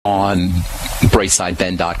on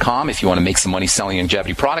brightsideben.com. If you want to make some money selling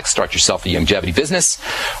longevity products, start yourself a longevity business,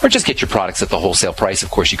 or just get your products at the wholesale price. Of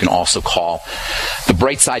course, you can also call the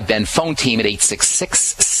Brightside Ben phone team at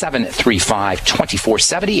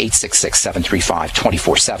 866-735-2470,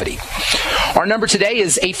 866-735-2470. Our number today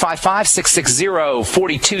is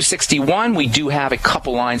 855-660-4261. We do have a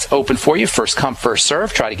couple lines open for you. First come, first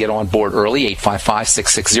serve. Try to get on board early,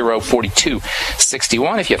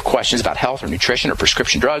 855-660-4261. If you have questions about health or nutrition or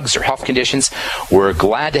prescription drugs or health conditions, we're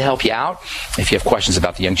glad to help you out. If you have questions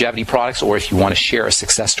about the longevity products, or if you want to share a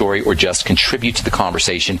success story or just contribute to the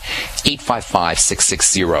conversation,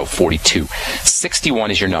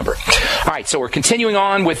 855-660-4261 is your number. All right, so we're continuing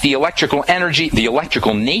on with the electrical energy, the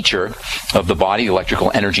electrical nature of the body, the electrical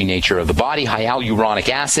energy nature of the body. Hyaluronic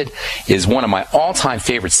acid is one of my all-time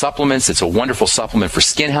favorite supplements. It's a wonderful supplement for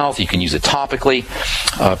skin health. You can use it topically.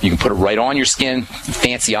 You can put it right on your skin.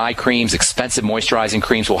 Fancy eye creams, expensive moisturizing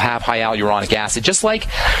creams will have hyaluronic acid. Just like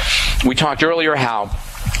we talked earlier how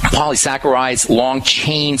polysaccharides, long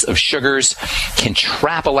chains of sugars, can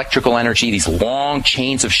trap electrical energy. These long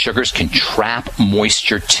chains of sugars can trap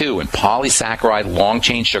moisture too. And polysaccharide long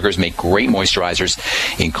chain sugars make great moisturizers,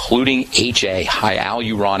 including HA,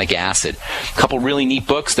 hyaluronic acid. A couple really neat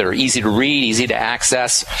books that are easy to read, easy to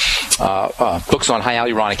access. Books on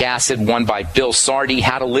hyaluronic acid. One by Bill Sardi,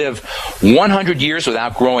 How to Live 100 Years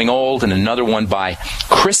Without Growing Old, and another one by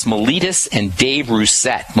Chris Miletus and Dave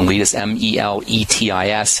Rousset. Miletus,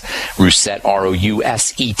 M-E-L-E-T-I-S. Rousset,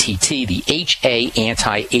 R-O-U-S-E-T-T, the HA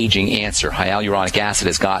anti-aging answer. Hyaluronic acid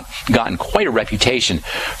has gotten quite a reputation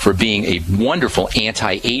for being a wonderful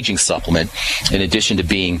anti-aging supplement, in addition to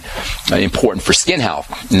being important for skin health.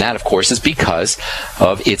 And that, of course, is because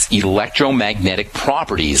of its electromagnetic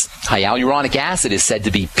properties. Hyaluronic acid is said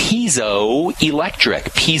to be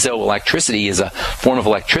piezoelectric. Piezoelectricity is a form of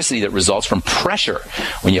electricity that results from pressure.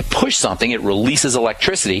 When you push something, it releases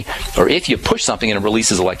electricity, or if you push something and it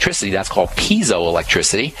releases electricity, that's called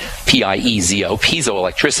piezoelectricity, P-I-E-Z-O,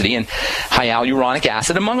 piezoelectricity. And hyaluronic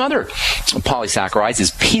acid, among other polysaccharides,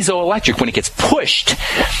 is piezoelectric. When it gets pushed,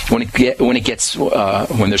 when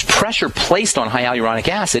there's pressure placed on hyaluronic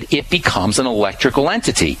acid, it becomes an electrical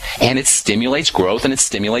entity, and it stimulates growth and it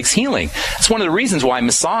stimulates healing. That's one of the reasons why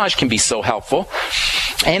massage can be so helpful,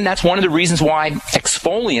 and that's one of the reasons why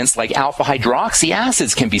exfoliants like alpha hydroxy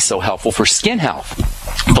acids can be so helpful for skin health.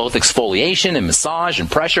 Both exfoliation and massage and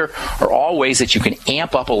pressure are all ways that you can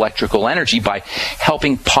amp up electrical energy by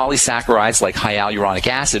helping polysaccharides like hyaluronic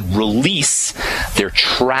acid release their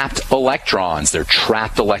trapped electrons, their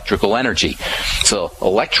trapped electrical energy. So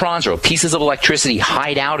electrons, or pieces of electricity,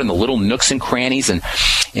 hide out in the little nooks and crannies and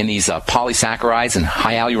in these polysaccharides and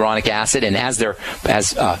hyaluronic acid, and as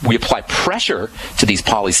we apply pressure to these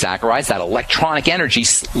polysaccharides, that electronic energy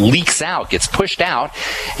leaks out, gets pushed out,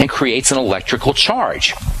 and creates an electrical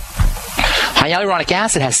charge. Hyaluronic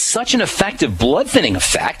acid has such an effective blood thinning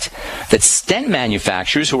effect that stent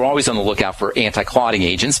manufacturers, who are always on the lookout for anti-clotting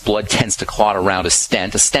agents — blood tends to clot around a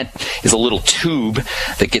stent. A stent is a little tube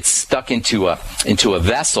that gets stuck into a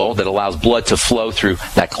vessel that allows blood to flow through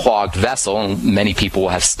that clogged vessel. And many people will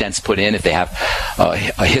have stents put in if they have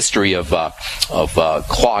a history of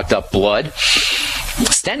clogged up blood.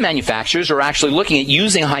 Stent manufacturers are actually looking at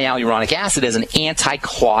using hyaluronic acid as an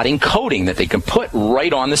anti-clotting coating that they can put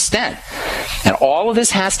right on the stent. And all of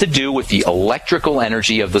this has to do with the electrical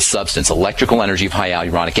energy of the substance, electrical energy of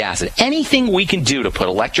hyaluronic acid. Anything we can do to put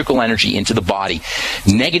electrical energy into the body,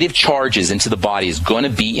 negative charges into the body, is going to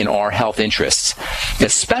be in our health interests,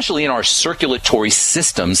 especially in our circulatory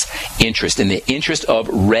system's interest, in the interest of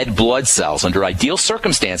red blood cells. Under ideal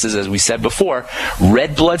circumstances, as we said before,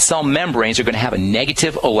 red blood cell membranes are going to have a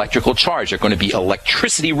negative electrical charge. They're going to be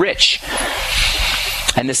electricity rich.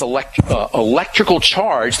 And this electrical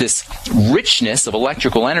charge, this richness of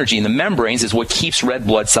electrical energy in the membranes, is what keeps red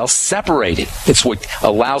blood cells separated. It's what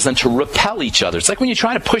allows them to repel each other. It's like when you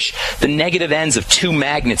try to push the negative ends of two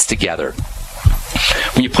magnets together.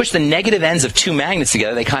 When you push the negative ends of two magnets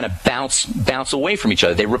together, they kind of bounce away from each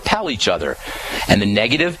other. They repel each other. And the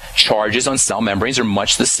negative charges on cell membranes are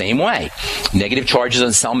much the same way. Negative charges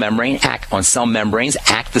on cell membranes act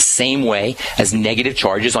the same way as negative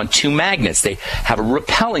charges on two magnets. They have a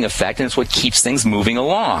repelling effect, and it's what keeps things moving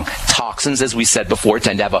along. Toxins, as we said before,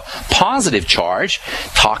 tend to have a positive charge.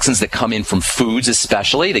 Toxins that come in from foods,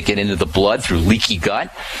 especially, that get into the blood through leaky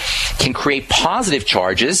gut, can create positive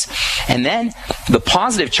charges. And then The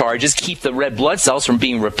positive charges keep the red blood cells from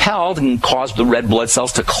being repelled and cause the red blood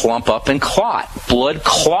cells to clump up and clot. Blood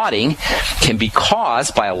clotting can be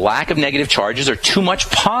caused by a lack of negative charges or too much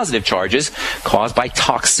positive charges caused by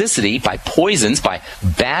toxicity, by poisons, by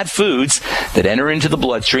bad foods that enter into the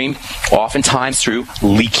bloodstream, oftentimes through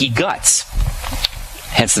leaky guts.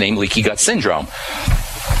 Hence the name leaky gut syndrome.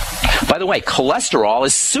 By the way, cholesterol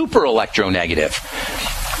is super electronegative.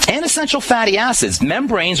 And essential fatty acids.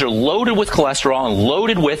 Membranes are loaded with cholesterol and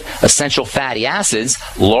loaded with essential fatty acids,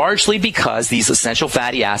 largely because these essential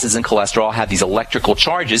fatty acids and cholesterol have these electrical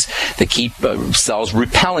charges that keep cells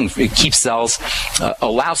repelling,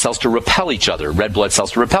 allow cells to repel each other, red blood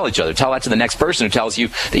cells to repel each other. Tell that to the next person who tells you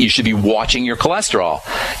that you should be watching your cholesterol.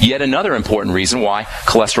 Yet another important reason why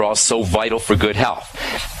cholesterol is so vital for good health.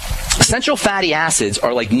 Essential fatty acids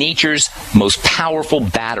are like nature's most powerful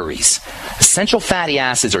batteries. Essential fatty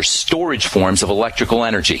acids are storage forms of electrical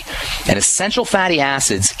energy. And essential fatty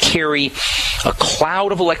acids carry a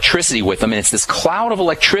cloud of electricity with them, and it's this cloud of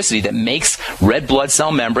electricity that makes red blood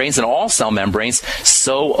cell membranes and all cell membranes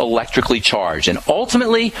so electrically charged. And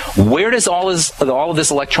ultimately, where does all of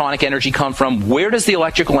this electronic energy come from? Where does the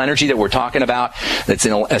electrical energy that we're talking about that's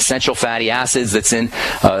in essential fatty acids,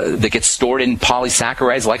 that gets stored in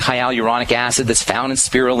polysaccharides like hyaluronic acid, that's found in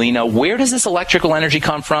spirulina, where does this electrical energy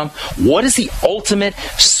come from? What is the ultimate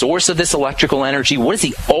source of this electrical energy? What is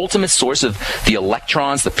the ultimate source of the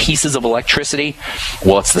electrons, the pieces of electricity?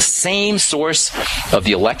 Well, it's the same source of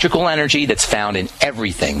the electrical energy that's found in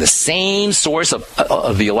everything. The same source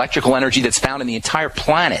of the electrical energy that's found in the entire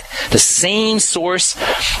planet. The same source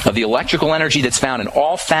of the electrical energy that's found in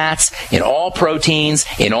all fats, in all proteins,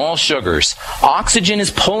 in all sugars. Oxygen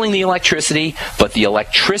is pulling the electricity, but the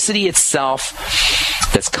electricity itself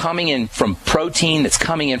that's coming in from protein, that's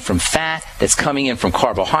coming in from fat, that's coming in from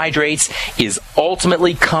carbohydrates, is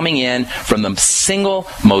ultimately coming in from the single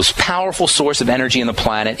most powerful source of energy on the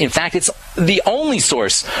planet. In fact, it's the only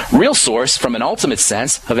source, real source, from an ultimate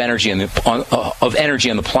sense of energy on the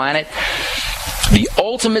planet. The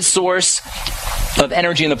ultimate source of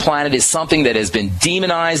energy on the planet is something that has been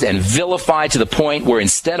demonized and vilified to the point where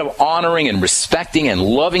instead of honoring and respecting and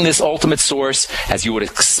loving this ultimate source, as you would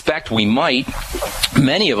expect we might,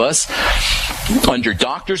 many of us, under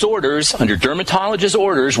doctor's orders, under dermatologist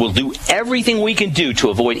orders, will do everything we can do to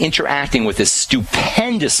avoid interacting with this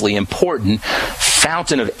stupendously important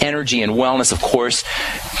fountain of energy and wellness. Of course,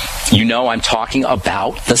 you know I'm talking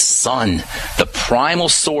about the sun, the primal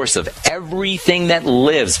source of everything that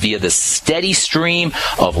lives via the steady stream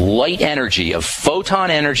of light energy, of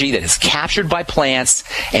photon energy that is captured by plants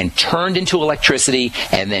and turned into electricity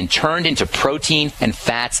and then turned into protein and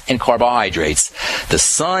fats and carbohydrates. The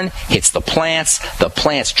sun hits the plants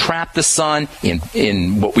trap the sun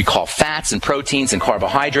in what we call fats and proteins and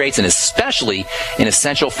carbohydrates, and especially in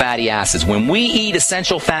essential fatty acids. When we eat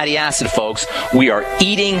essential fatty acid, folks, we are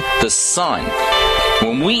eating the sun.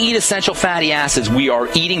 When we eat essential fatty acids, we are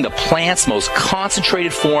eating the plant's most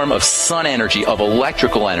concentrated form of sun energy, of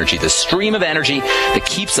electrical energy. The stream of energy that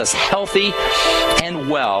keeps us healthy and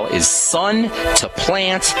well is sun to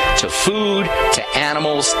plant, to food, to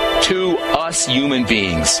animals, to us human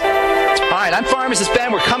beings. All right, I'm Pharmacist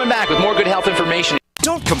Ben. We're coming back with more good health information.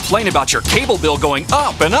 Don't complain about your cable bill going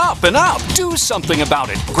up and up and up. Do something about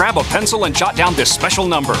it. Grab a pencil and jot down this special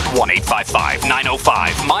number,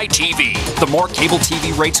 1-855-905-MY-TV. The more cable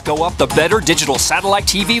TV rates go up, the better digital satellite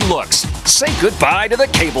TV looks. Say goodbye to the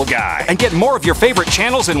cable guy and get more of your favorite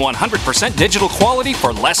channels in 100% digital quality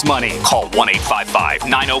for less money. Call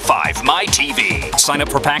 1-855-905-MY-TV. Sign up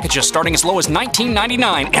for packages starting as low as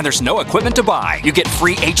 $19.99, and there's no equipment to buy. You get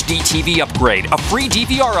free HD TV upgrade, a free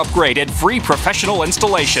DVR upgrade, and free professional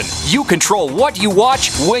installation. You control what you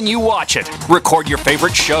watch when you watch it. Record your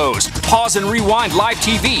favorite shows, pause and rewind live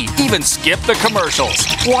TV, even skip the commercials.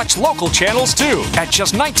 Watch local channels too. At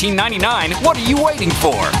just $19.99, what are you waiting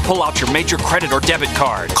for? Pull out your major credit or debit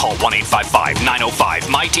card. Call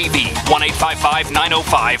 1-855-905-MY-TV.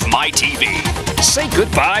 1-855-905-MY-TV. Say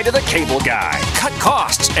goodbye to the cable guy. Cut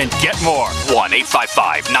costs and get more.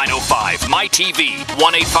 1-855-905-MY-TV.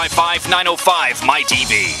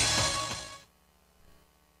 1-855-905-MY-TV.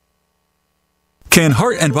 Can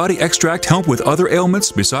Heart and Body Extract help with other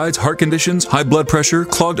ailments besides heart conditions, high blood pressure,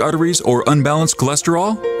 clogged arteries, or unbalanced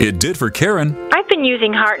cholesterol? It did for Karen. I've been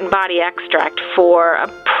using Heart and Body Extract for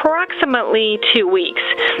approximately 2 weeks.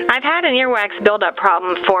 I've had an earwax buildup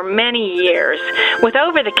problem for many years, with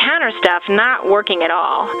over-the-counter stuff not working at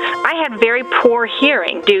all. I had very poor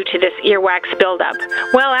hearing due to this earwax buildup.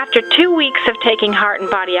 Well, after 2 weeks of taking Heart and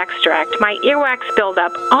Body Extract, my earwax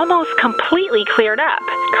buildup almost completely cleared up.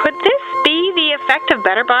 Could this be be the effect of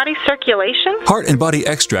better body circulation? Heart and Body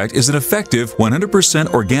Extract is an effective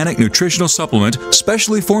 100% organic nutritional supplement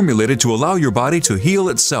specially formulated to allow your body to heal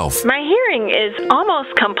itself. My hearing is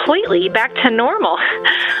almost completely back to normal.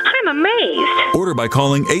 I'm amazed. Order by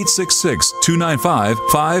calling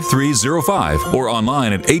 866-295-5305 or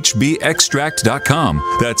online at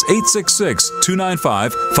hbextract.com. That's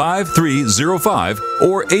 866-295-5305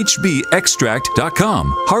 or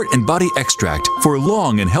hbextract.com. Heart and Body Extract for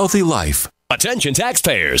long and healthy life. Attention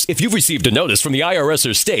taxpayers. If you've received a notice from the IRS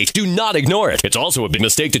or state, do not ignore it. It's also a big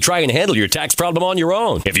mistake to try and handle your tax problem on your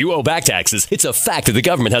own. If you owe back taxes, it's a fact that the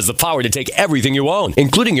government has the power to take everything you own,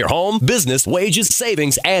 including your home, business, wages,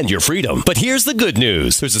 savings, and your freedom. But here's the good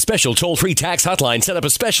news. There's a special toll-free tax hotline set up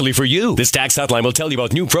especially for you. This tax hotline will tell you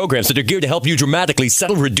about new programs that are geared to help you dramatically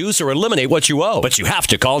settle, reduce, or eliminate what you owe. But you have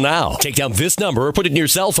to call now. Take down this number or put it in your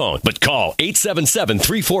cell phone. But call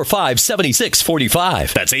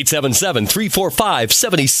 877-345-7645. That's 877-345-7645.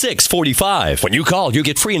 When you call, you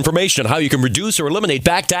get free information on how you can reduce or eliminate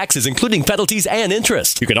back taxes, including penalties and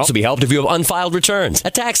interest. You can also be helped if you have unfiled returns, a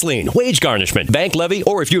tax lien, wage garnishment, bank levy,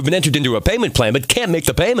 or if you've been entered into a payment plan but can't make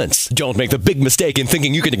the payments. Don't make the big mistake in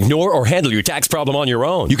thinking you can ignore or handle your tax problem on your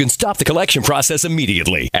own. You can stop the collection process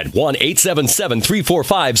immediately at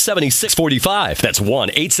 1-877-345-7645. That's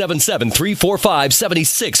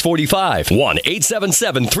 1-877-345-7645.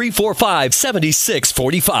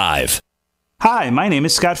 1-877-345-7645. Hi, my name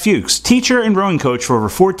is Scott Fuchs, teacher and rowing coach for over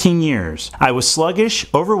 14 years. I was sluggish,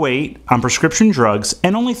 overweight, on prescription drugs,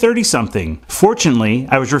 and only 30-something. Fortunately,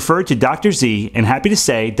 I was referred to Dr. Z, and happy to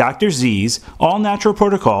say Dr. Z's all-natural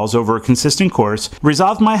protocols over a consistent course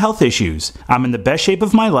resolved my health issues. I'm in the best shape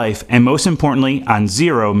of my life, and most importantly, on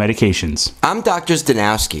 0 medications. I'm Dr.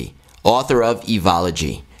 Zdanowski, author of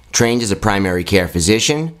Evology, trained as a primary care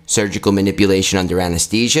physician, surgical manipulation under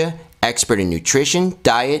anesthesia, expert in nutrition,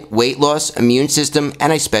 diet, weight loss, immune system,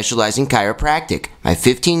 and I specialize in chiropractic. My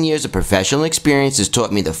 15 years of professional experience has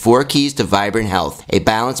taught me the 4 keys to vibrant health: a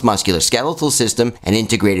balanced musculoskeletal system, an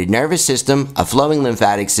integrated nervous system, a flowing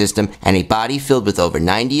lymphatic system, and a body filled with over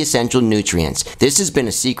 90 essential nutrients. This has been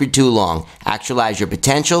a secret too long. Actualize your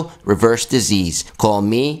potential, reverse disease. Call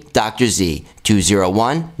me, Dr. Z,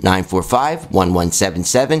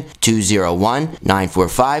 201-945-1177,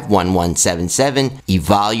 201-945-1177,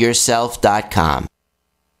 evolyourself.com.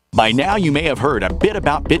 By now, you may have heard a bit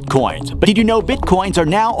about Bitcoins, but did you know Bitcoins are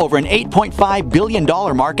now over an $8.5 billion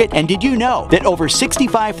market? And did you know that over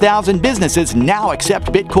 65,000 businesses now accept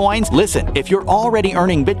Bitcoins? Listen, if you're already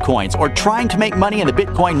earning Bitcoins or trying to make money in the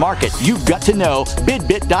Bitcoin market, you've got to know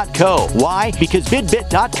bidbit.co. Why? Because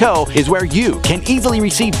bidbit.co is where you can easily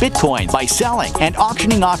receive Bitcoins by selling and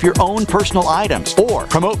auctioning off your own personal items or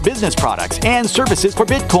promote business products and services for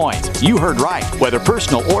Bitcoins. You heard right. Whether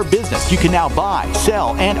personal or business, you can now buy,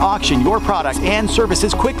 sell, and auction your products and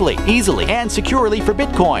services quickly, easily, and securely for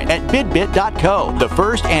Bitcoin at bidbit.co, the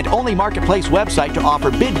first and only marketplace website to offer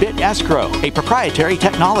Bidbit Escrow, a proprietary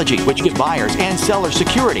technology which gives buyers and sellers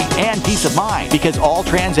security and peace of mind because all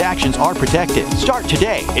transactions are protected. Start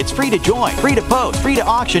today. It's free to join, free to post, free to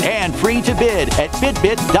auction, and free to bid at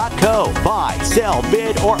bidbit.co. Buy, sell,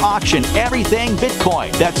 bid, or auction everything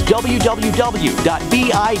Bitcoin. That's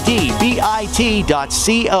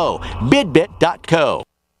www.bidbit.co, bidbit.co.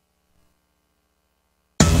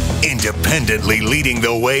 Independently leading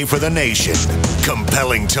the way for the nation.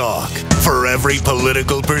 Compelling talk for every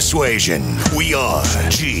political persuasion. We are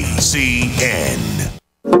GCN.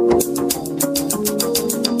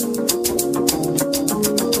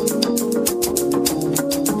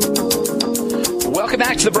 Welcome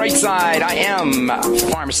back to the bright side. I am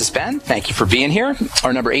Pharmacist Ben. Thank you for being here.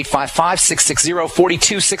 Our number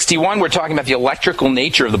 855-660-4261. We're talking about the electrical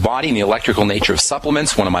nature of the body and the electrical nature of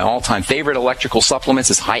supplements. One of my all-time favorite electrical supplements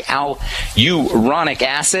is hyaluronic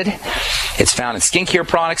acid. It's found in skincare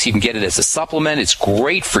products. You can get it as a supplement. It's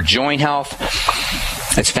great for joint health.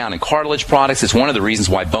 It's found in cartilage products. It's one of the reasons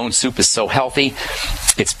why bone soup is so healthy.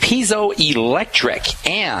 It's piezoelectric,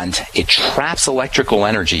 and it traps electrical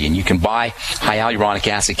energy. And you can buy hyaluronic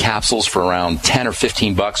acid capsules for around 10 or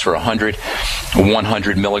 15 bucks for 100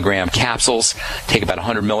 milligram capsules. Take about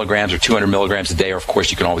 100 milligrams or 200 milligrams a day, or of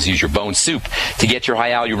course you can always use your bone soup to get your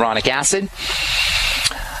hyaluronic acid.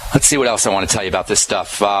 Let's see what else I want to tell you about this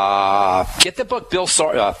stuff. Get the book, Bill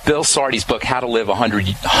Sardi's book, How to Live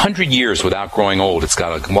 100 Years Without Growing Old. It's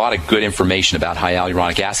got a lot of good information about high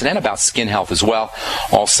hyaluronic acid and about skin health as well.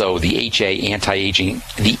 Also, the HA Anti-Aging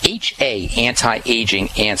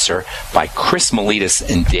Answer by Chris Miletus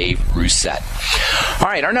and Dave Rousset. All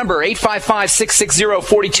right, our number,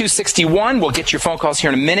 855-660-4261. We'll get your phone calls here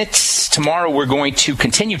in a minute. Tomorrow we're going to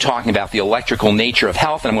continue talking about the electrical nature of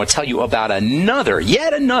health, and I'm going to tell you about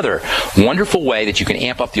yet another wonderful way that you can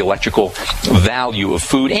amp up the electrical value of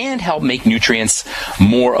food and help make nutrients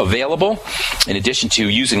more available. In addition to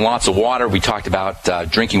using lots of water, we talked about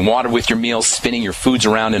drinking water with your meals, spinning your foods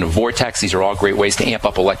around in a vortex. These are all great ways to amp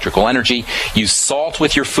up electrical energy. Use salt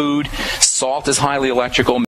with your food. Salt is highly electrical.